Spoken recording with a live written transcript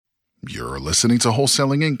You're listening to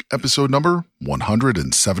Wholesaling Inc., episode number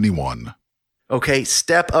 171. Okay,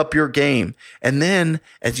 step up your game. And then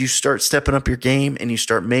as you start stepping up your game and you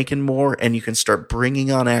start making more, and you can start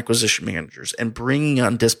bringing on acquisition managers and bringing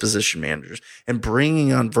on disposition managers and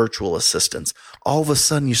bringing on virtual assistants, all of a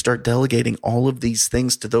sudden you start delegating all of these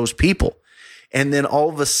things to those people. And then all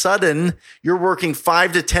of a sudden you're working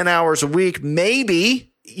 5 to 10 hours a week, maybe,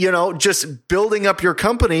 just building up your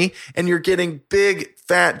company, and you're getting big,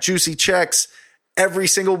 fat, juicy checks every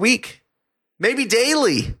single week, maybe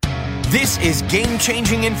daily. This is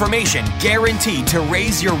game-changing information guaranteed to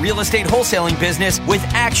raise your real estate wholesaling business with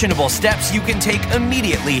actionable steps you can take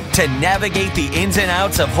immediately to navigate the ins and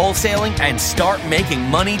outs of wholesaling and start making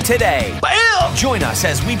money today. Bam! Join us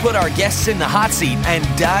as we put our guests in the hot seat and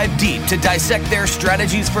dive deep to dissect their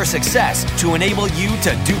strategies for success to enable you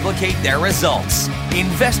to duplicate their results.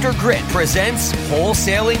 Investor Grit presents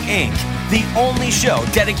Wholesaling Inc., the only show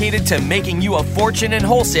dedicated to making you a fortune in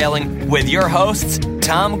wholesaling, with your hosts,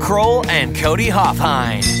 Tom Kroll and Cody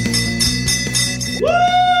Hoffheim.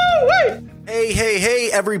 Hey,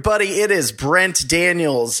 everybody. It is Brent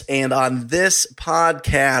Daniels. And on this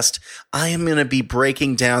podcast, I am going to be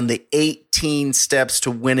breaking down the 18 steps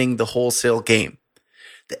to winning the wholesale game.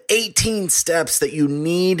 The 18 steps that you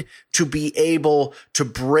need to be able to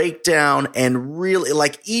break down, and really,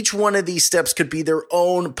 like, each one of these steps could be their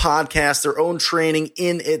own podcast, their own training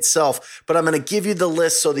in itself. But I'm going to give you the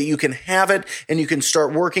list so that you can have it and you can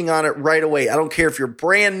start working on it right away. I don't care if you're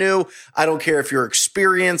brand new. I don't care if you're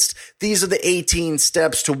experienced. These are the 18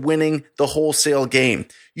 steps to winning the wholesale game.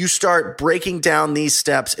 You start breaking down these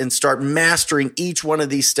steps and start mastering each one of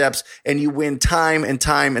these steps, and you win time and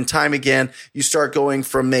time and time again. You start going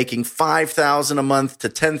from making $5,000 a month to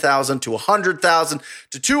 $10,000 to $100,000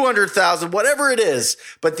 to $200,000, whatever it is.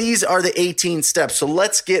 But these are the 18 steps. So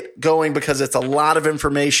let's get going, because it's a lot of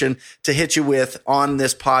information to hit you with on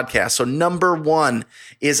this podcast. So number one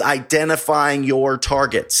is identifying your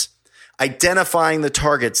targets. Identifying the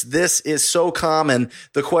targets. This is so common.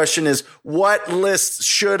 The question is, what lists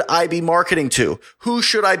should I be marketing to? Who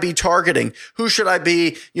should I be targeting? Who should I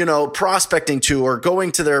be, prospecting to, or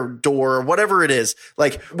going to their door, or whatever it is?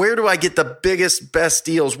 Like, where do I get the biggest, best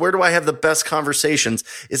deals? Where do I have the best conversations?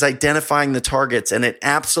 Is identifying the targets. And it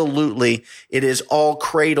is all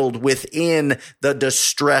cradled within the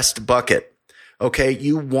distressed bucket. Okay,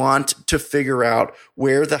 you want to figure out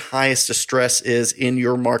where the highest distress is in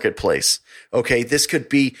your marketplace. Okay, this could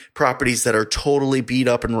be properties that are totally beat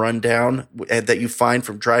up and run down that you find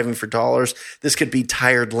from driving for dollars. This could be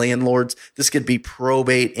tired landlords. This could be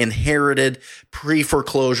probate, inherited,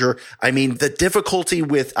 pre-foreclosure. I mean, the difficulty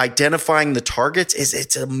with identifying the targets is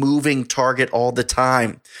it's a moving target all the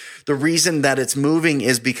time. The reason that it's moving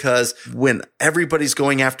is because when everybody's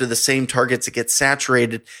going after the same targets, it gets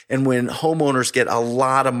saturated. And when homeowners get a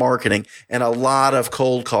lot of marketing and a lot of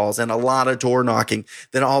cold calls and a lot of door knocking,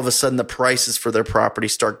 then all of a sudden the prices for their property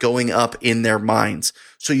start going up in their minds.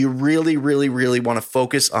 So you really, really, really want to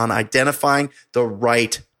focus on identifying the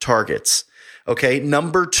right targets. Okay.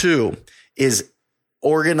 Number two is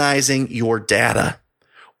organizing your data.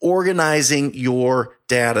 Organizing your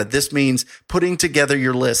data. This means putting together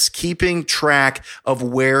your lists, keeping track of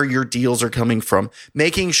where your deals are coming from,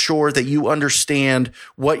 making sure that you understand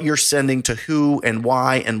what you're sending to who and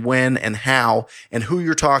why and when and how and who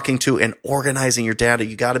you're talking to, and organizing your data.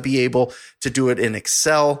 You got to be able to do it in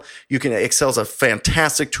Excel. Excel's a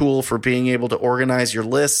fantastic tool for being able to organize your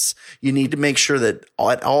lists. You need to make sure that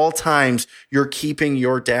at all times you're keeping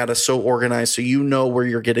your data so organized so you know where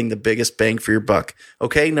you're getting the biggest bang for your buck.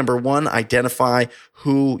 Okay, number one, identify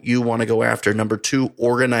who you want to go after. Number two,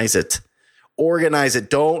 organize it. Organize it.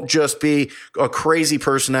 Don't just be a crazy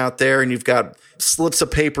person out there and you've got slips of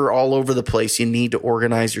paper all over the place. You need to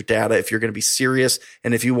organize your data if you're going to be serious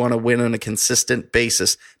and if you want to win on a consistent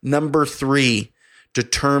basis. Number three,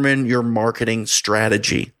 determine your marketing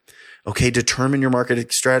strategy. Okay, determine your marketing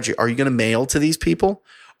strategy. Are you going to mail to these people?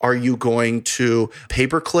 Are you going to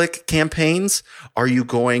pay-per-click campaigns? Are you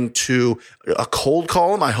going to cold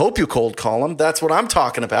call them? I hope you cold call them. That's what I'm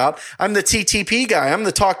talking about. I'm the TTP guy. I'm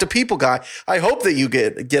the talk to people guy. I hope that you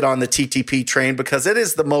get on the TTP train, because it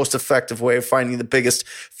is the most effective way of finding the biggest,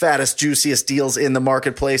 fattest, juiciest deals in the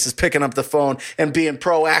marketplace, is picking up the phone and being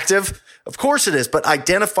proactive. Of course it is, but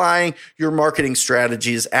identifying your marketing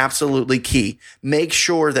strategy is absolutely key. Make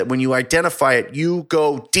sure that when you identify it, you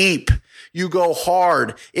go deep. You go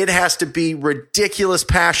hard. It has to be ridiculous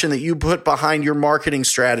passion that you put behind your marketing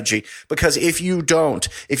strategy, because if you don't,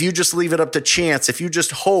 if you just leave it up to chance, if you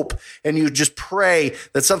just hope and you just pray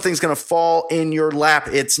that something's going to fall in your lap,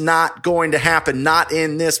 it's not going to happen. Not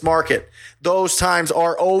in this market. Those times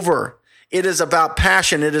are over. It is about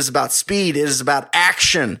passion. It is about speed. It is about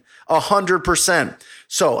action, 100%.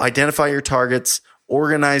 So identify your targets,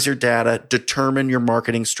 organize your data, determine your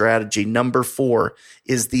marketing strategy. Number 4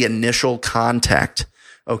 is the initial contact.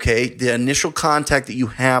 Okay. The initial contact that you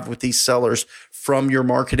have with these sellers from your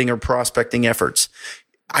marketing or prospecting efforts.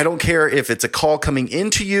 I don't care if it's a call coming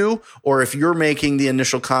into you or if you're making the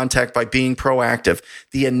initial contact by being proactive.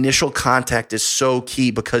 The initial contact is so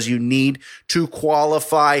key because you need to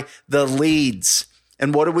qualify the leads.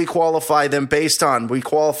 And what do we qualify them based on? We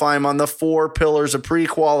qualify them on the 4 pillars of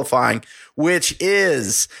pre-qualifying, which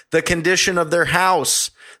is the condition of their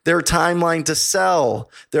house, their timeline to sell,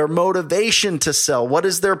 their motivation to sell. What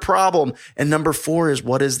is their problem? And number 4 is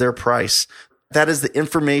what is their price? That is the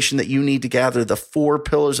information that you need to gather, the 4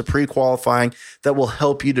 pillars of pre-qualifying that will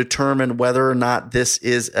help you determine whether or not this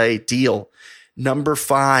is a deal. Number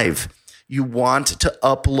 5, you want to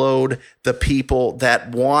upload the people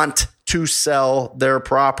that want to sell their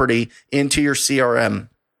property into your CRM.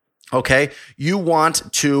 Okay. You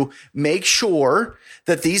want to make sure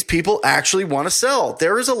that these people actually want to sell.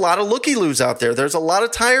 There is a lot of looky-loos out there. There's a lot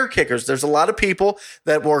of tire kickers. There's a lot of people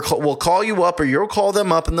that will call you up or you'll call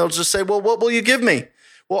them up and they'll just say, well, what will you give me?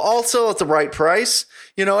 Well, I'll sell at the right price.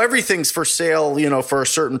 Everything's for sale, for a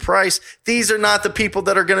certain price. These are not the people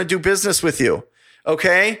that are going to do business with you.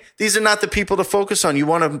 Okay. These are not the people to focus on. You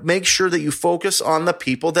want to make sure that you focus on the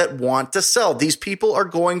people that want to sell. These people are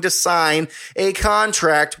going to sign a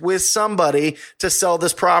contract with somebody to sell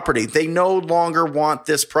this property. They no longer want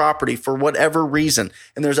this property for whatever reason.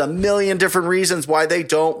 And there's a million different reasons why they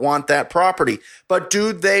don't want that property. But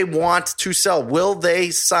do they want to sell? Will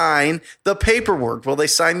they sign the paperwork? Will they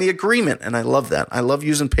sign the agreement? And I love that. I love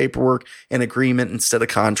using paperwork and agreement instead of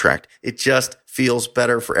contract. It just feels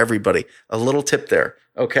better for everybody. A little tip there.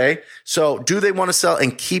 Okay. So do they want to sell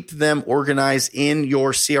and keep them organized in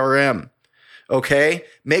your CRM? Okay.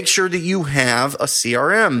 Make sure that you have a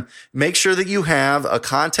CRM. Make sure that you have a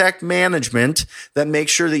contact management that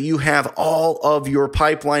makes sure that you have all of your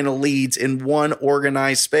pipeline of leads in one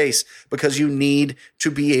organized space because you need to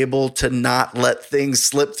be able to not let things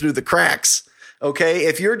slip through the cracks. Okay.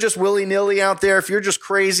 If you're just willy-nilly out there, if you're just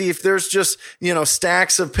crazy, if there's just,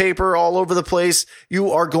 stacks of paper all over the place, you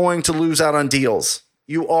are going to lose out on deals.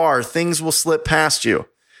 Things will slip past you.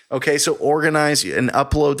 Okay. So organize and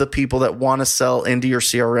upload the people that want to sell into your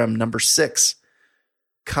CRM. Number 6,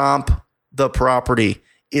 comp the property.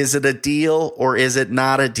 Is it a deal or is it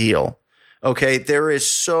not a deal? Okay, there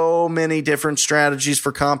is so many different strategies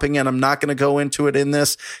for comping, and I'm not going to go into it in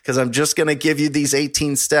this because I'm just going to give you these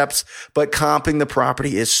 18 steps, but comping the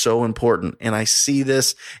property is so important. And I see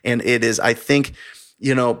this, and it is, I think,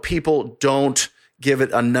 people don't give it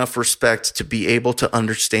enough respect to be able to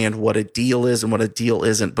understand what a deal is and what a deal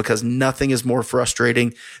isn't, because nothing is more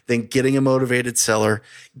frustrating than getting a motivated seller,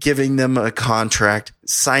 giving them a contract,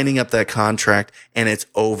 signing up that contract, and it's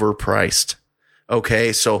overpriced.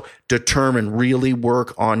 Okay, so really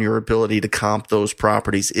work on your ability to comp those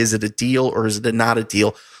properties. Is it a deal or is it not a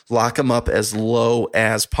deal? Lock them up as low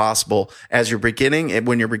as possible. When you're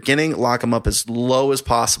beginning, lock them up as low as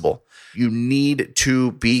possible. You need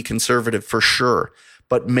to be conservative for sure,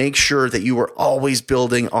 but make sure that you are always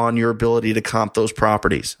building on your ability to comp those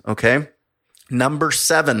properties. Okay. Number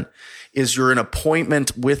 7 is you're an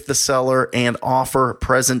appointment with the seller and offer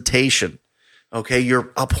presentation. Okay,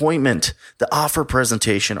 your appointment, the offer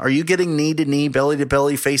presentation. Are you getting knee to knee, belly to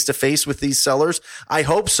belly, face to face with these sellers? I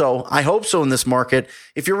hope so. I hope so in this market.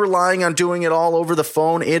 If you're relying on doing it all over the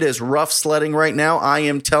phone, it is rough sledding right now. I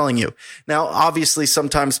am telling you. Now, obviously,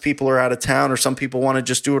 sometimes people are out of town or some people want to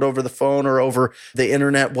just do it over the phone or over the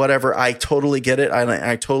internet, whatever. I totally get it.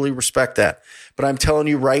 I totally respect that. But I'm telling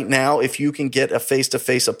you right now, if you can get a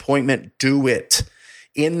face-to-face appointment, do it.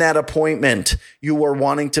 In that appointment, you are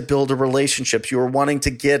wanting to build a relationship. You are wanting to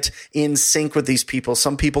get in sync with these people.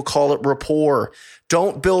 Some people call it rapport.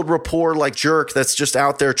 Don't build rapport like jerk that's just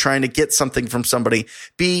out there trying to get something from somebody.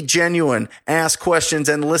 Be genuine. Ask questions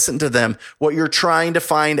and listen to them. What you're trying to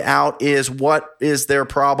find out is what is their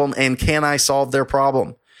problem and can I solve their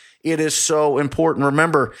problem? It is so important.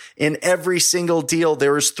 Remember, in every single deal,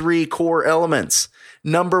 there is 3 core elements.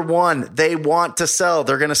 Number 1, they want to sell.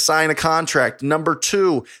 They're going to sign a contract. Number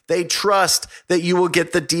 2, they trust that you will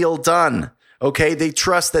get the deal done. Okay. They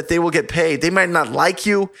trust that they will get paid. They might not like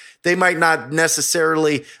you. They might not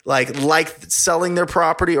necessarily like selling their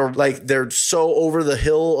property or like they're so over the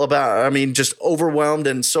hill just overwhelmed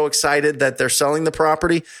and so excited that they're selling the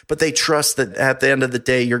property, but they trust that at the end of the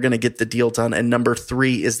day, you're going to get the deal done. And number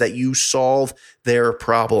 3 is that you solve their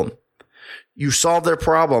problem. You solve their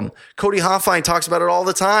problem. Cody Hoffine talks about it all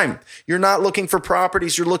the time. You're not looking for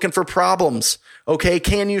properties. You're looking for problems. Okay.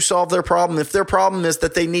 Can you solve their problem? If their problem is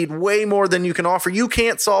that they need way more than you can offer, you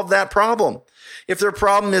can't solve that problem. If their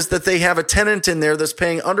problem is that they have a tenant in there that's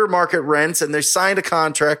paying under market rents and they signed a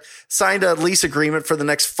contract, signed a lease agreement for the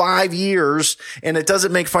next 5 years, and it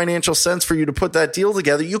doesn't make financial sense for you to put that deal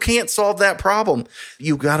together, you can't solve that problem.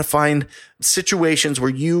 You got to find situations where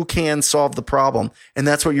you can solve the problem. And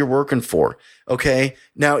that's what you're working for. Okay.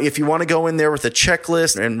 Now, if you want to go in there with a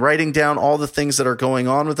checklist and writing down all the things that are going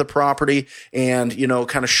on with the property and,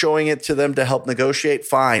 kind of showing it to them to help negotiate,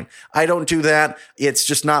 fine. I don't do that. It's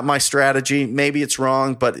just not my strategy. Maybe it's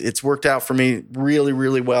wrong, but it's worked out for me really,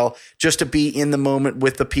 really well just to be in the moment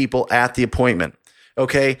with the people at the appointment.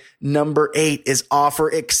 Okay. Number 8 is offer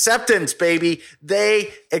acceptance, baby.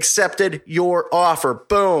 They accepted your offer.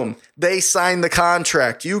 Boom. They signed the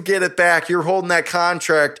contract. You get it back. You're holding that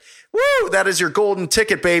contract. Woo! That is your golden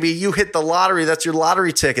ticket, baby. You hit the lottery. That's your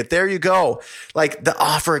lottery ticket. There you go. Like the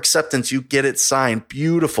offer acceptance, you get it signed.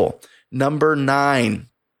 Beautiful. Number 9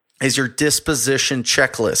 is your disposition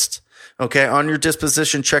checklist. Okay. On your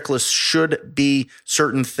disposition checklist should be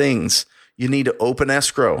certain things. You need to open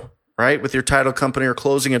escrow, right? With your title company or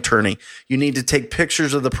closing attorney. You need to take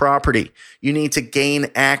pictures of the property. You need to gain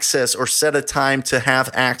access or set a time to have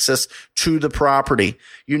access to the property.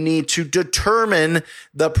 You need to determine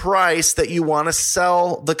the price that you want to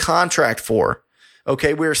sell the contract for.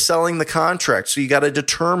 Okay. We're selling the contract. So you got to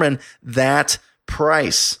determine that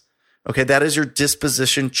price. Okay. That is your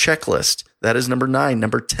disposition checklist. That is number 9.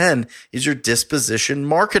 Number 10 is your disposition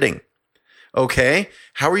marketing. Okay.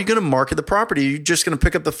 How are you going to market the property? Are you just going to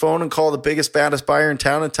pick up the phone and call the biggest, baddest buyer in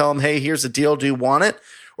town and tell them, hey, here's the deal. Do you want it?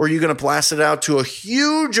 Or are you going to blast it out to a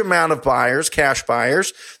huge amount of buyers, cash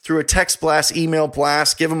buyers, through a text blast, email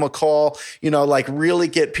blast, give them a call, really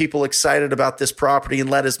get people excited about this property and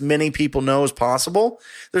let as many people know as possible?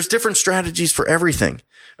 There's different strategies for everything.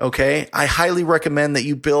 Okay. I highly recommend that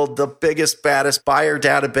you build the biggest, baddest buyer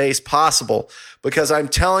database possible, because I'm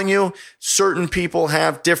telling you, certain people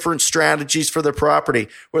have different strategies for their property,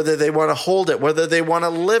 whether they want to hold it, whether they want to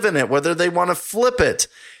live in it, whether they want to flip it.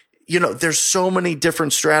 There's so many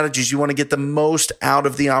different strategies. You want to get the most out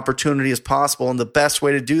of the opportunity as possible. And the best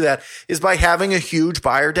way to do that is by having a huge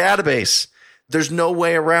buyer database. There's no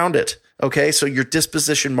way around it. Okay. So your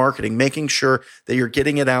disposition marketing, making sure that you're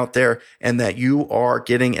getting it out there and that you are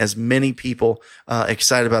getting as many people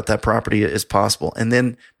excited about that property as possible. And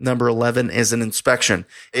then number 11 is an inspection.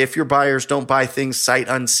 If your buyers don't buy things sight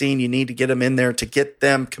unseen, you need to get them in there to get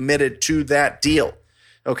them committed to that deal.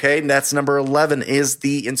 Okay. And that's number 11 is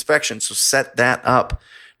the inspection. So set that up.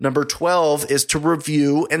 Number 12 is to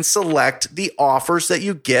review and select the offers that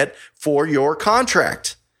you get for your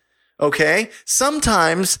contract. Okay.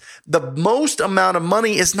 Sometimes the most amount of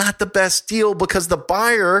money is not the best deal because the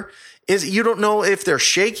buyer you don't know if they're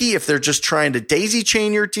shaky, if they're just trying to daisy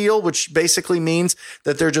chain your deal, which basically means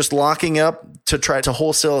that they're just locking up to try to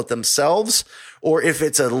wholesale it themselves, or if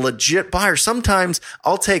it's a legit buyer. Sometimes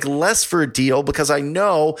I'll take less for a deal because I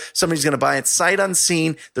know somebody's going to buy it sight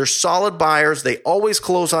unseen. They're solid buyers. They always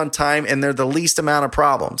close on time and they're the least amount of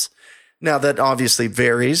problems. Now that obviously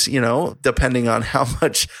varies, depending on how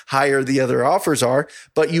much higher the other offers are,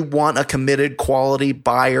 but you want a committed quality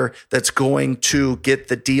buyer that's going to get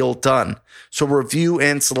the deal done. So review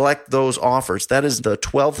and select those offers. That is the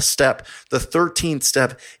 12th step. The 13th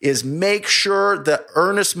step is make sure the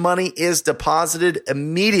earnest money is deposited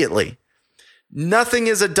immediately. Nothing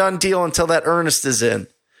is a done deal until that earnest is in.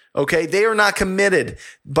 Okay. They are not committed.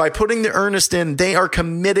 By putting the earnest in, they are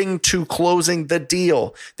committing to closing the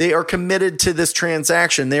deal. They are committed to this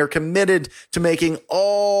transaction. They are committed to making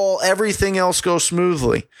everything else go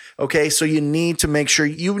smoothly. Okay. So you need to make sure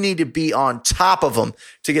you need to be on top of them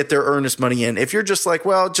to get their earnest money in. If you're just like,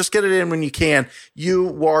 well, just get it in when you can,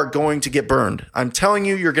 you are going to get burned. I'm telling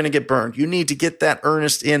you, you're going to get burned. You need to get that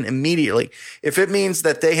earnest in immediately. If it means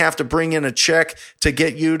that they have to bring in a check to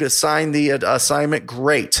get you to sign the assignment,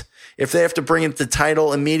 great. If they have to bring in the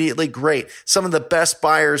title immediately, great. Some of the best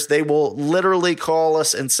buyers, they will literally call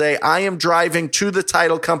us and say, I am driving to the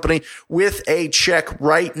title company with a check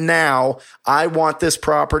right now. I want this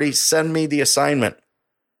property. Send me the assignment.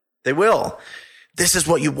 They will. This is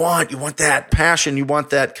what you want. You want that passion. You want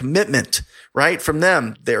that commitment, right? From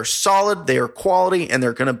them. They're solid, they are quality, and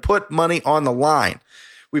they're going to put money on the line.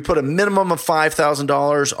 We put a minimum of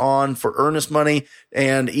 $5,000 on for earnest money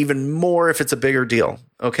and even more if it's a bigger deal.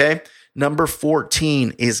 Okay. Number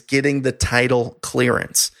 14 is getting the title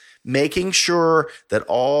clearance. making sure that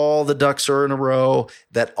all the ducks are in a row,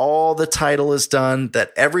 that all the title is done,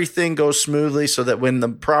 that everything goes smoothly so that when the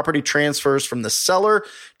property transfers from the seller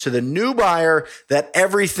to the new buyer, that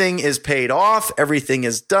everything is paid off, everything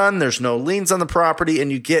is done, there's no liens on the property,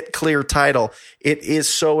 and you get clear title. It is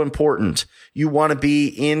so important. You want to be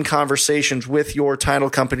in conversations with your title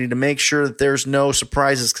company to make sure that there's no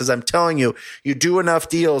surprises, because I'm telling you, you do enough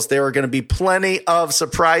deals, there are going to be plenty of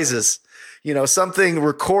surprises. You know, something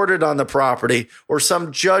recorded on the property or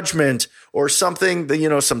some judgment or something that, you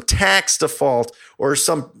know, some tax default or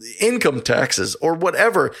some income taxes or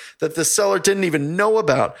whatever that the seller didn't even know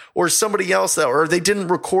about, or somebody else that, or they didn't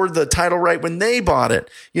record the title right when they bought it.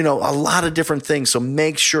 You know, a lot of different things. So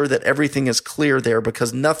make sure that everything is clear there,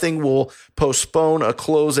 because nothing will postpone a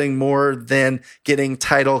closing more than getting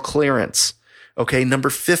title clearance. Okay. Number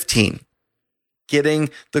 15. Getting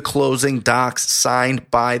the closing docs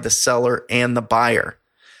signed by the seller and the buyer.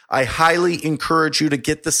 I highly encourage you to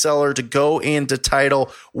get the seller to go into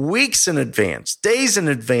title weeks in advance, days in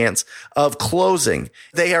advance of closing.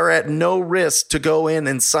 They are at no risk to go in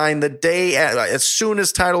and sign the day as soon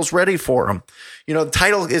as title's ready for them. You know, the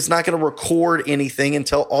title is not going to record anything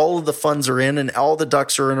until all of the funds are in and all the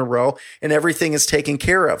ducks are in a row and everything is taken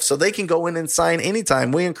care of. So they can go in and sign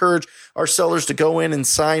anytime. We encourage our sellers to go in and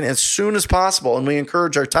sign as soon as possible. And we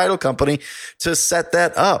encourage our title company to set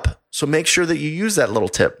that up. So make sure that you use that little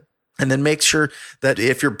tip. And then make sure that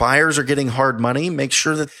if your buyers are getting hard money, make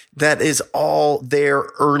sure that that is all there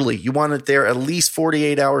early. You want it there at least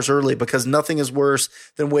 48 hours early, because nothing is worse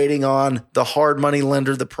than waiting on the hard money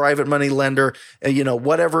lender, the private money lender, you know,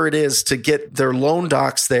 whatever it is, to get their loan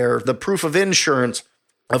docs there, the proof of insurance,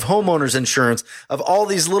 of homeowners insurance, of all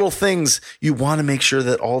these little things. You want to make sure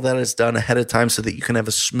that all that is done ahead of time so that you can have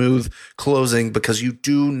a smooth closing, because you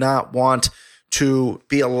do not want to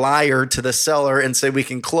be a liar to the seller and say we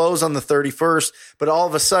can close on the 31st, but all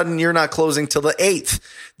of a sudden you're not closing till the 8th.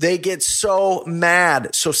 They get so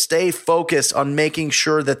mad. So stay focused on making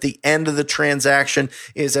sure that the end of the transaction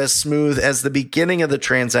is as smooth as the beginning of the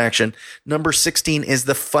transaction. Number 16 is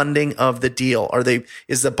the funding of the deal.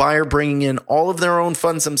 Is the buyer bringing in all of their own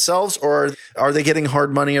funds themselves, or are they getting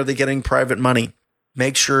hard money? Are they getting private money?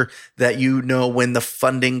 Make sure that you know when the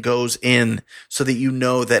funding goes in, so that you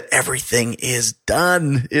know that everything is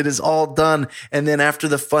done. It is all done. And then after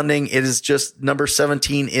the funding, it is just number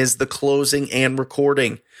 17 is the closing and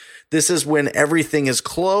recording. This is when everything is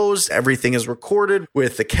closed, everything is recorded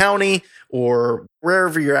with the county or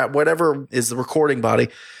wherever you're at, whatever is the recording body.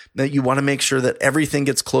 That you want to make sure that everything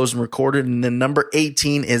gets closed and recorded. And then number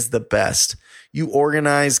 18 is the best. You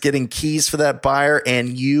organize getting keys for that buyer,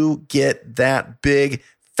 and you get that big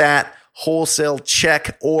fat wholesale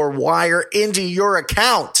check or wire into your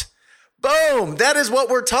account. Boom. That is what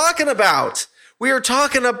we're talking about. We are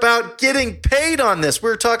talking about getting paid on this.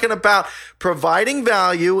 We're talking about providing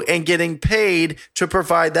value and getting paid to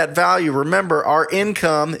provide that value. Remember, our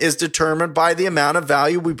income is determined by the amount of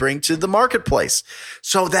value we bring to the marketplace.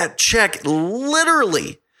 So that check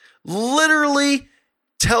literally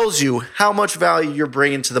tells you how much value you're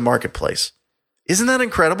bringing to the marketplace. Isn't that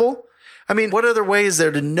incredible? I mean, what other way is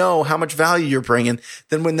there to know how much value you're bringing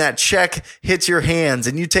than when that check hits your hands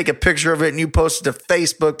and you take a picture of it and you post it to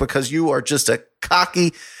Facebook because you are just a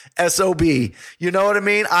cocky SOB. You know what I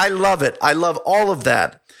mean? I love it. I love all of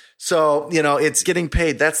that. So, you know, it's getting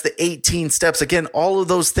paid. That's the 18 steps. Again, all of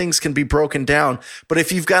those things can be broken down. But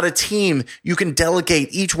if you've got a team, you can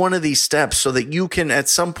delegate each one of these steps so that you can at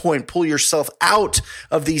some point pull yourself out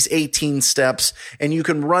of these 18 steps and you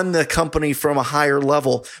can run the company from a higher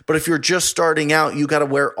level. But if you're just starting out, you got to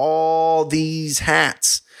wear all these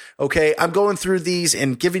hats. Okay, I'm going through these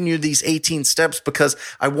and giving you these 18 steps because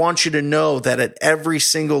I want you to know that at every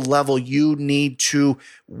single level, you need to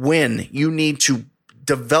win. You need to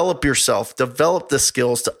develop yourself, develop the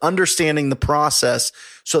skills to understanding the process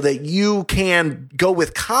so that you can go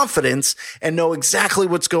with confidence and know exactly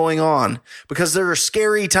what's going on. Because there are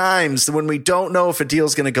scary times when we don't know if a deal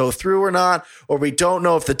is going to go through or not, or we don't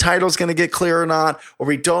know if the title is going to get clear or not, or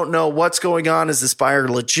we don't know what's going on. Is this buyer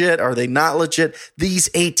legit? Are they not legit? These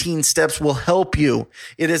 18 steps will help you.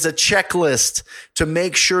 It is a checklist to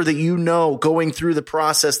make sure that you know going through the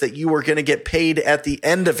process that you are going to get paid at the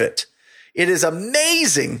end of it. It is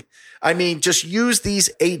amazing. I mean, just use these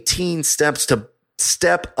 18 steps to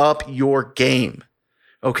step up your game.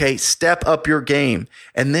 Okay, step up your game.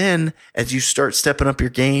 And then as you start stepping up your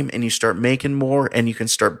game and you start making more, and you can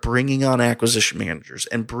start bringing on acquisition managers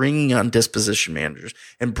and bringing on disposition managers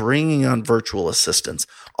and bringing on virtual assistants,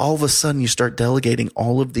 all of a sudden you start delegating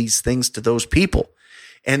all of these things to those people.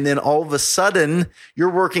 And then all of a sudden you're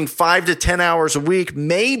working 5 to 10 hours a week,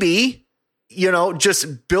 maybe,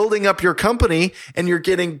 just building up your company, and you're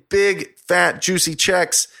getting big, fat, juicy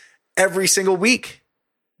checks every single week,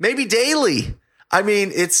 maybe daily. I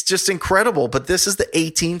mean, it's just incredible. But this is the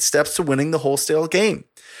 18 steps to winning the wholesale game.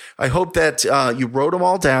 I hope that you wrote them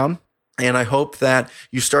all down, and I hope that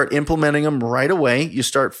you start implementing them right away. You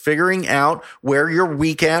start figuring out where you're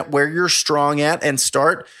weak at, where you're strong at, and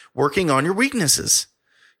start working on your weaknesses.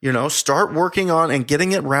 Start working on and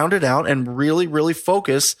getting it rounded out, and really, really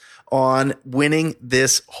focus on winning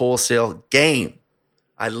this wholesale game.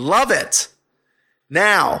 I love it.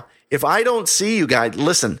 Now, if I don't see you guys,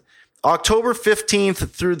 listen, October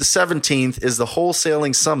 15th through the 17th is the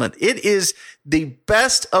Wholesaling Summit. It is the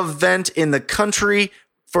best event in the country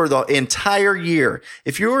for the entire year.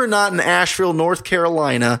 If you are not in Asheville, North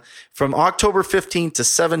Carolina, from October 15th to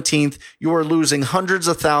 17th, you are losing hundreds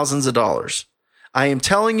of thousands of dollars. I am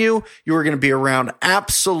telling you, you are going to be around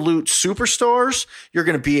absolute superstars. You're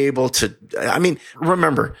going to be able to,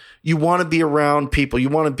 remember, you want to be around people. You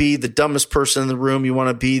want to be the dumbest person in the room. You want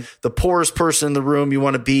to be the poorest person in the room. You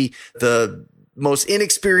want to be the most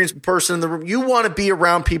inexperienced person in the room. You want to be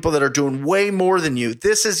around people that are doing way more than you.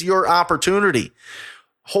 This is your opportunity.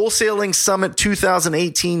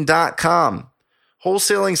 WholesalingSummit2018.com.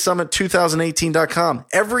 WholesalingSummit2018.com.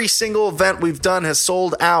 Every single event we've done has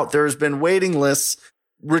sold out. There has been waiting lists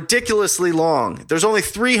ridiculously long. There's only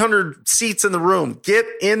 300 seats in the room. Get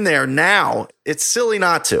in there now. It's silly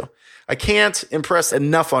not to. I can't impress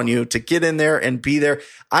enough on you to get in there and be there.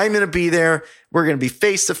 I'm going to be there. We're going to be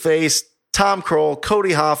face to face. Tom Kroll,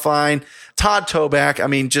 Cody Hoffine, Todd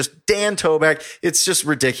Toback. Just Dan Toback. It's just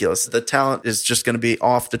ridiculous. The talent is just going to be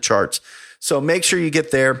off the charts. So make sure you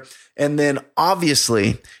get there. And then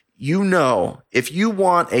obviously, if you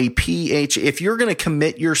want if you're going to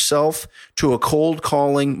commit yourself to a cold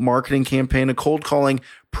calling marketing campaign, a cold calling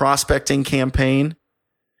prospecting campaign,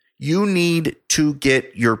 you need to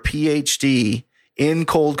get your PhD in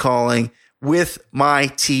cold calling with my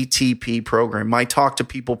TTP program, my Talk to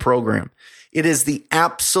People program. It is the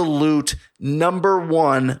absolute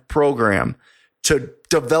 #1 program to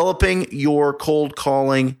developing your cold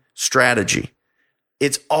calling strategy.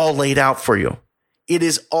 It's all laid out for you. It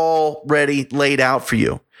is already laid out for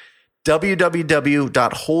you.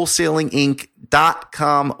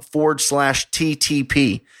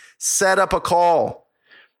 www.wholesalinginc.com/TTP. Set up a call.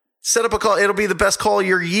 It'll be the best call of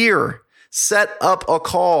your year. Set up a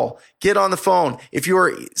call. Get on the phone. If you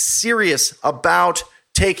are serious about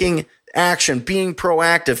taking action, being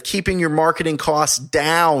proactive, keeping your marketing costs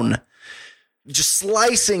down, just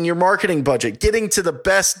slicing your marketing budget, getting to the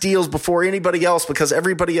best deals before anybody else, because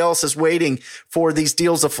everybody else is waiting for these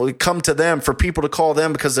deals to come to them, for people to call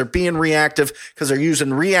them, because they're being reactive, because they're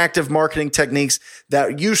using reactive marketing techniques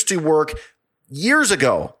that used to work years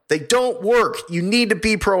ago. They don't work. You need to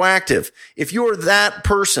be proactive. If you're that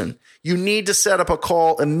person, you need to set up a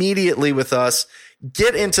call immediately with us.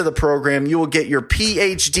 Get into the program. You will get your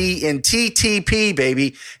PhD in TTP,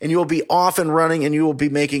 baby, and you will be off and running, and you will be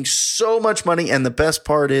making so much money. And the best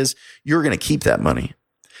part is you're going to keep that money.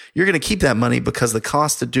 You're going to keep that money because the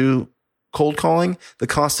cost to do cold calling, the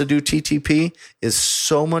cost to do TTP is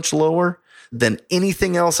so much lower than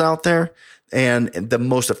anything else out there, and the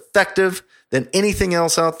most effective than anything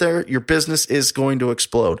else out there. Your business is going to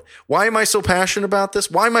explode. Why am I so passionate about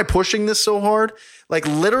this? Why am I pushing this so hard? Like,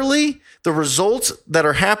 literally, the results that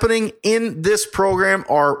are happening in this program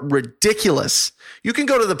are ridiculous. You can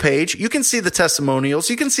go to the page. You can see the testimonials.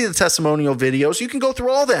 You can see the testimonial videos. You can go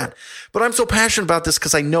through all that. But I'm so passionate about this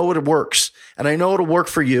because I know it works, and I know it'll work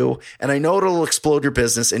for you, and I know it'll explode your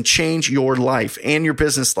business and change your life and your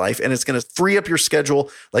business life, and it's going to free up your schedule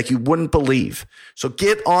like you wouldn't believe. So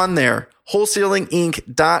get on there.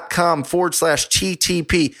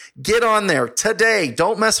 wholesalinginc.com/TTP. Get on there today.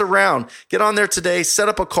 Don't mess around. Get on there today. Set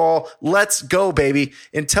up a call. Let's go, baby.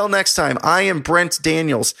 Until next time, I am Brent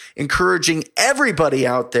Daniels, encouraging everybody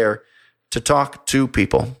out there to talk to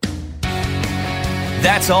people.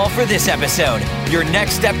 That's all for this episode. Your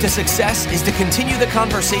next step to success is to continue the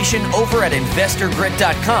conversation over at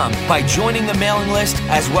InvestorGrit.com by joining the mailing list,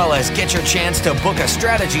 as well as get your chance to book a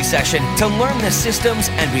strategy session to learn the systems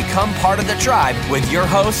and become part of the tribe with your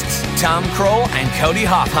hosts, Tom Kroll and Cody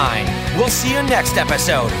Hoffine. We'll see you next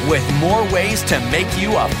episode with more ways to make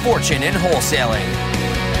you a fortune in wholesaling.